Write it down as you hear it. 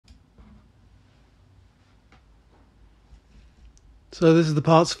So this is the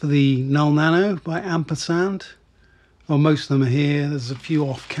parts for the Null Nano by Ampersand. Well, most of them are here. There's a few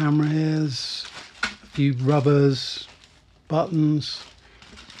off camera here. There's a few rubbers, buttons,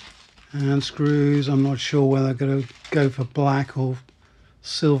 and screws. I'm not sure whether I'm going to go for black or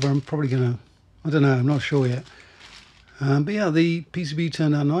silver. I'm probably going to, I don't know, I'm not sure yet. But yeah, the PCB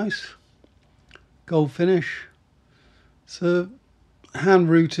turned out nice. Gold finish. So hand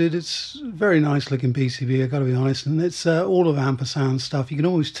routed. It's a very nice looking PCB, I've got to be honest, and it's all of Ampersand stuff. You can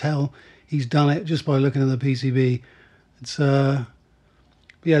always tell he's done it just by looking at the PCB. It's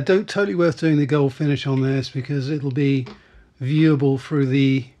yeah, totally worth doing the gold finish on this because it'll be viewable through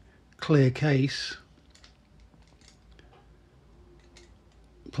the clear case.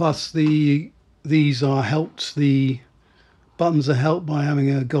 Plus these are helped, the buttons are helped by having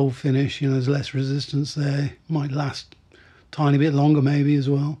a gold finish. You know, there's less resistance there, might last tiny bit longer maybe as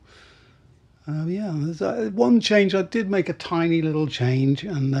well. Yeah, there's one change. I did make a tiny little change,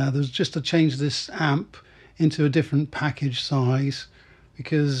 and there's just to change this amp into a different package size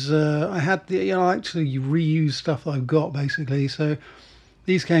because I had the, you know, I actually reuse stuff that I've got basically. So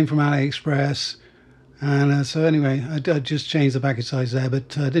these came from AliExpress, and so anyway, I just changed the package size there,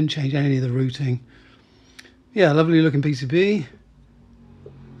 but I didn't change any of the routing. Yeah, lovely looking PCB.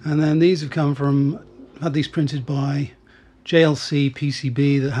 And then these have come from, I've had these printed by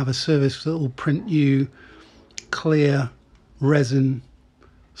JLCPCB that have a service that will print you clear resin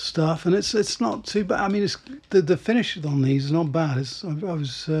stuff, and it's not too bad. I mean, it's the finish on these is not bad. I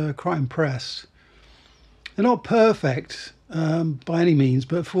was quite impressed. They're not perfect by any means,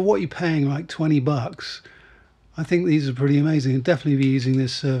 but for what you're paying, like $20, I think these are pretty amazing. I'd definitely be using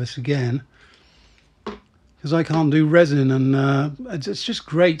this service again because I can't do resin, and it's just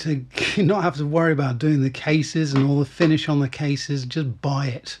great to not have to worry about doing the cases and all the finish on the cases. Just buy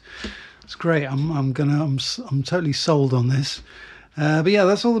it. It's great. I'm totally sold on this. But yeah,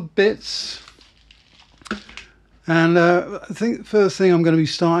 that's all the bits. And I think the first thing I'm going to be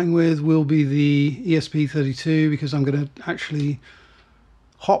starting with will be the ESP32 because I'm going to actually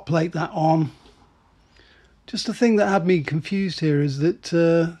hot plate that on. Just the thing that had me confused here is that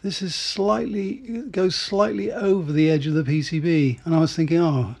this is goes slightly over the edge of the PCB, and I was thinking,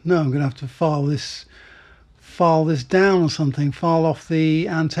 oh no, I'm going to have to file this down or something, file off the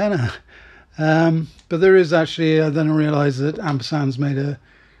antenna. But there is actually, then I realised that Ampersand's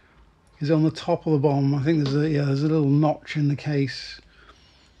is on the top of the bottom. I think there's a little notch in the case,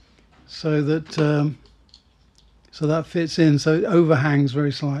 so that so that fits in, so it overhangs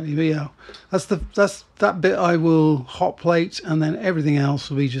very slightly. But yeah, that's that bit I will hot plate, and then everything else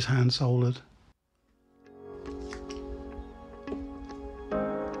will be just hand soldered.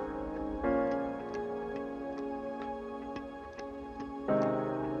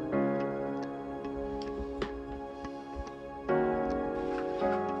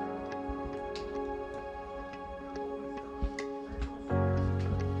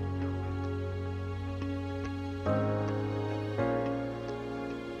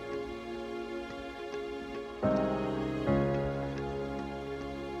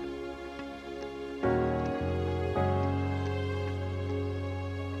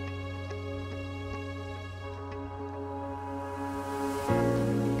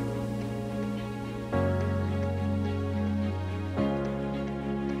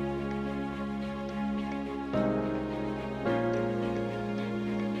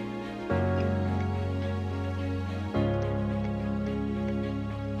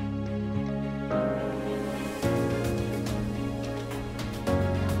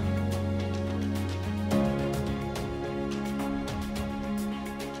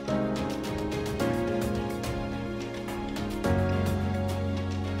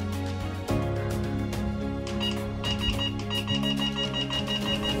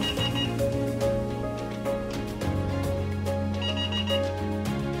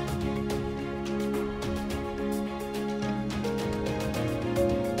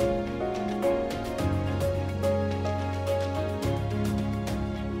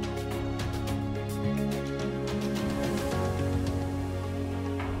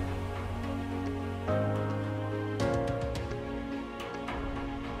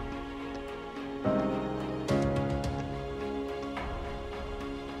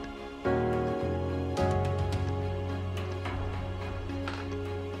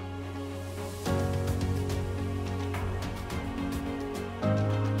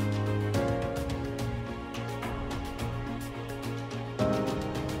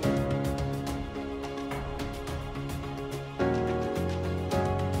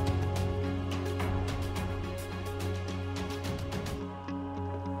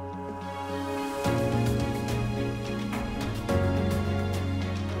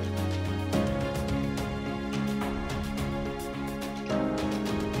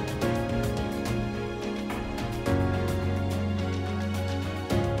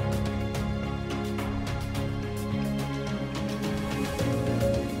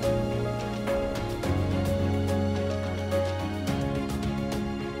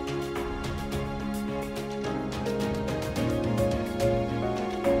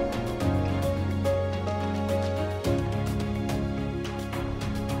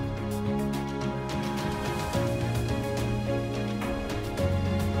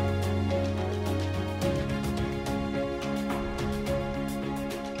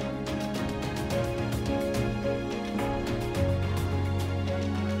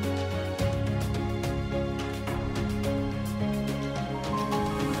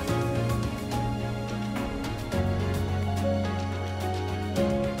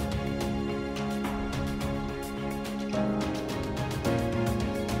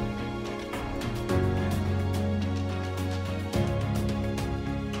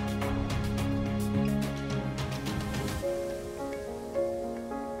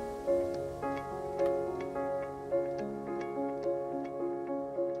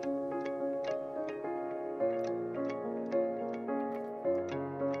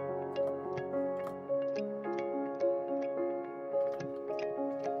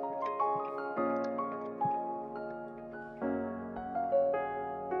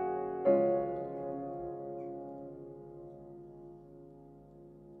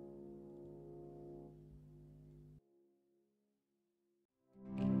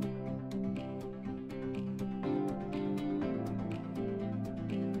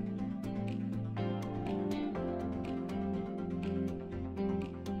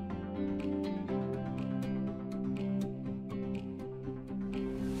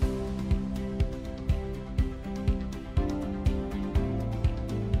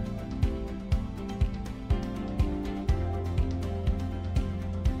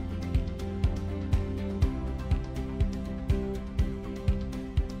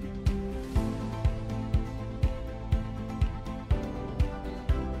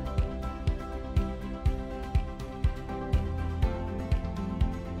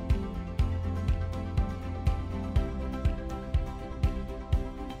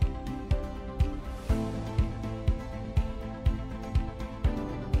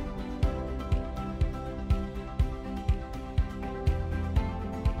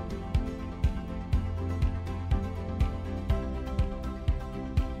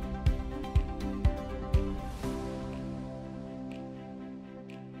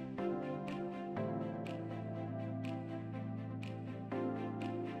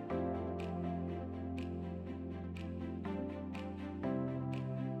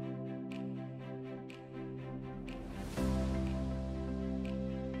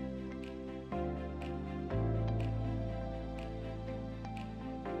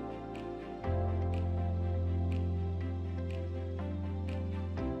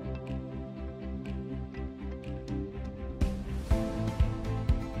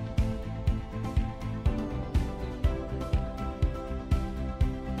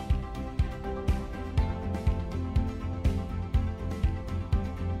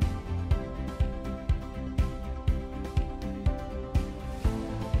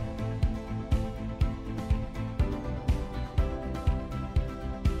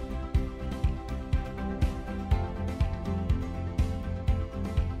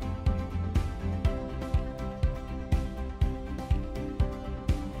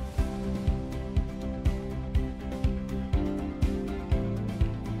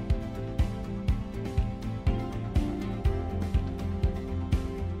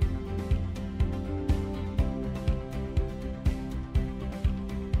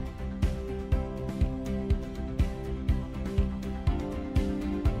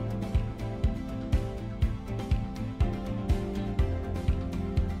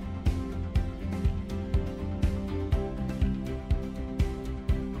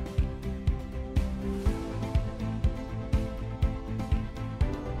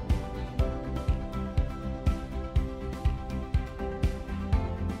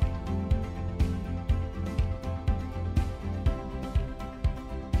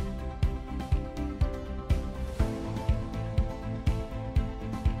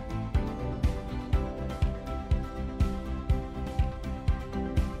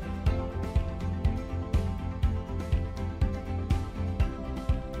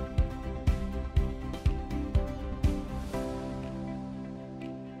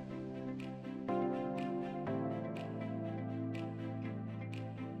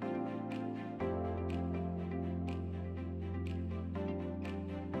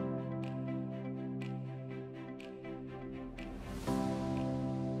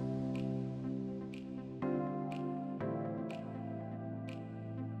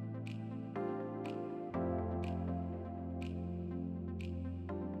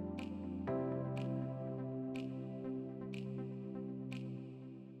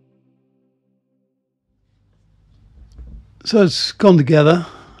 So it's gone together.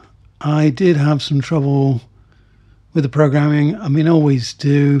 I did have some trouble with the programming. I mean, I always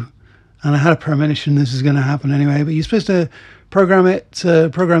do. And I had a premonition this is going to happen anyway. But you're supposed to program it,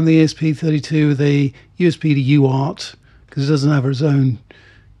 program the ESP32 with a USB to UART, because it doesn't have its own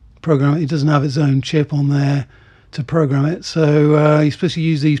program. It doesn't have its own chip on there to program it. So you're supposed to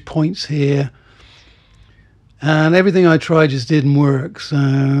use these points here. And everything I tried just didn't work. So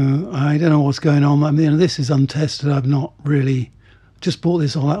I don't know what's going on. I mean, this is untested. I've not really just bought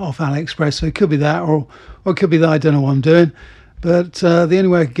this off AliExpress. So it could be that, or it could be that I don't know what I'm doing. But the only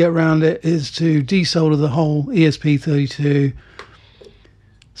way I could get around it is to desolder the whole ESP32,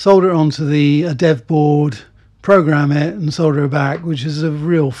 solder it onto the dev board, program it, and solder it back, which is a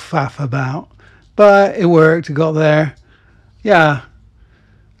real faff about. But it worked. It got there. Yeah.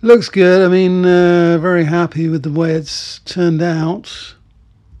 Looks good. I mean, very happy with the way it's turned out.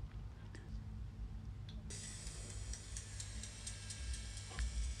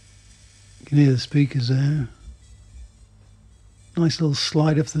 You can hear the speakers there. Nice little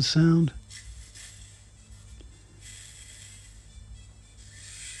slider for the sound.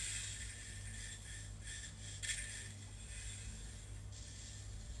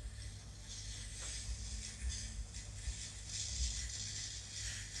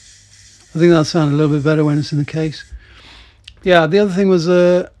 I think that sounded a little bit better when it's in the case. Yeah, the other thing was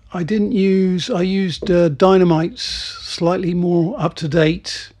I used Dynamite's slightly more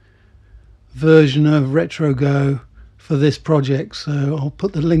up-to-date version of RetroGo for this project, so I'll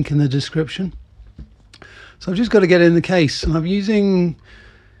put the link in the description. So I've just got to get it in the case, and I'm using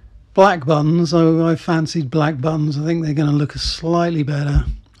black buttons. I fancied black buttons. I think they're going to look slightly better.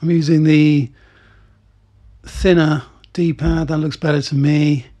 I'm using the thinner D-pad. That looks better to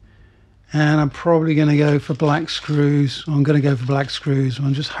me. And I'm probably going to go for black screws. I'm going to go for black screws.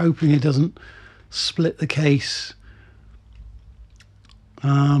 I'm just hoping it doesn't split the case.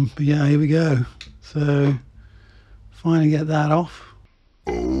 But yeah, here we go. So finally get that off.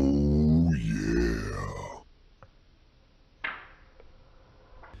 Oh yeah.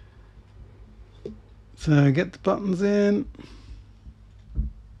 So get the buttons in.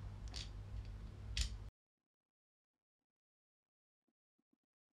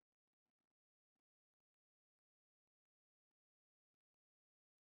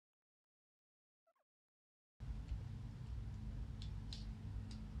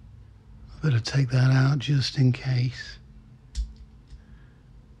 Better take that out just in case.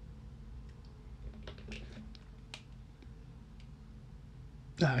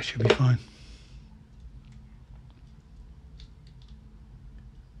 That should be fine.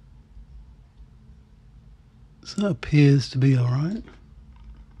 So that appears to be all right.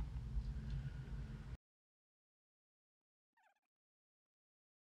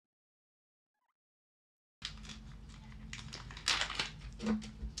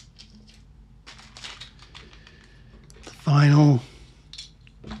 Final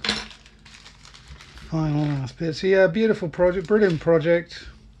last bit. So yeah, beautiful project, brilliant project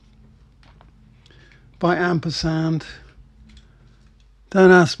by Ampersand.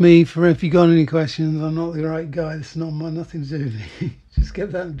 Don't ask me for if you got any questions. I'm not the right guy. This is not nothing to do with me. Just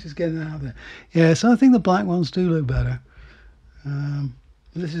get that out there. Yeah, so I think the black ones do look better.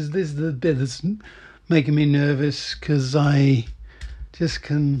 This is the bit that's making me nervous, because I just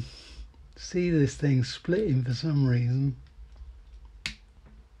can see this thing splitting for some reason.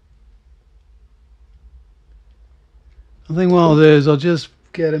 I think what I'll do is I'll just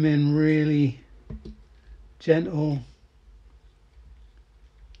get them in really gentle,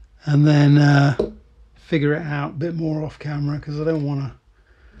 and then figure it out a bit more off camera, because I don't want to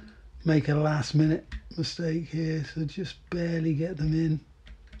make a last minute mistake here. So just barely get them in.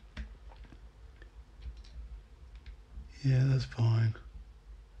 Yeah, that's fine.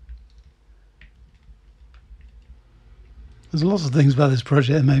 There's lots of things about this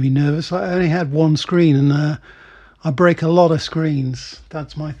project that made me nervous. I only had one screen, and I break a lot of screens.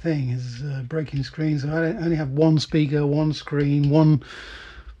 That's my thing, is breaking screens. I only have one speaker, one screen, one,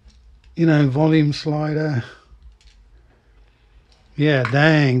 volume slider. Yeah,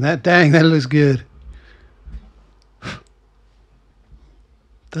 dang, that looks good.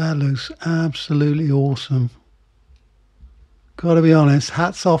 That looks absolutely awesome. Gotta be honest,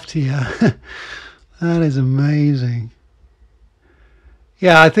 hats off to you. That is amazing.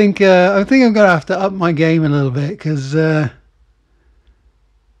 Yeah, I think I'm gonna have to up my game a little bit, because I've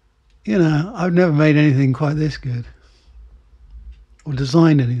never made anything quite this good, or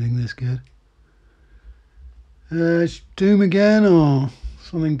designed anything this good. Doom again, or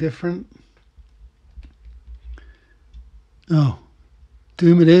something different? Oh,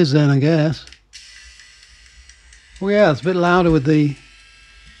 Doom it is then, I guess. Oh yeah, it's a bit louder with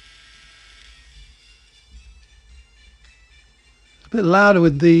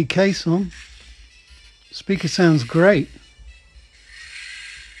the case on. Speaker sounds great.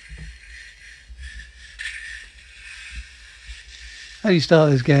 How do you start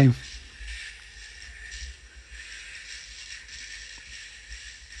this game?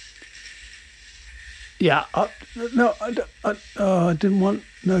 Yeah, no, I didn't want.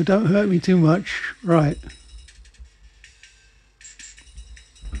 No, don't hurt me too much. Right.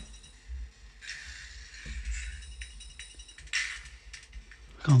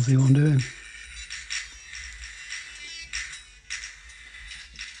 Can't see what I'm doing.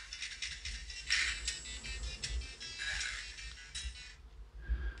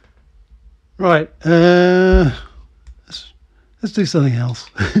 Right. Let's do something else.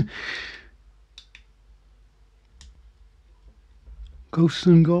 Ghosts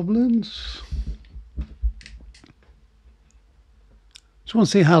and goblins. Just want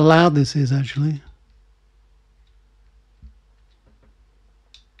to see how loud this is actually.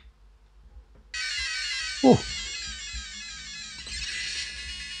 Oh.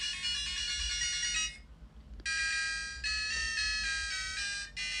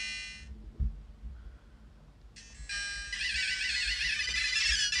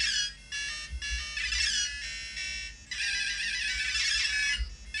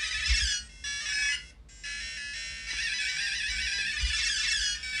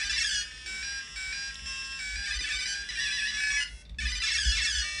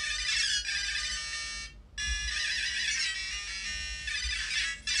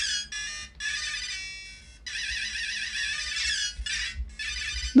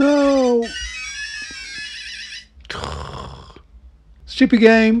 No! Stupid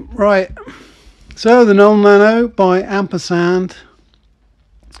game. Right. So, the Null Nano by Ampersand.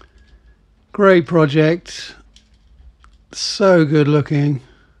 Great project. So good looking.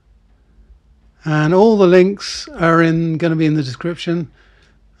 And all the links are going to be in the description.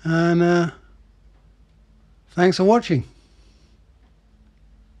 And thanks for watching.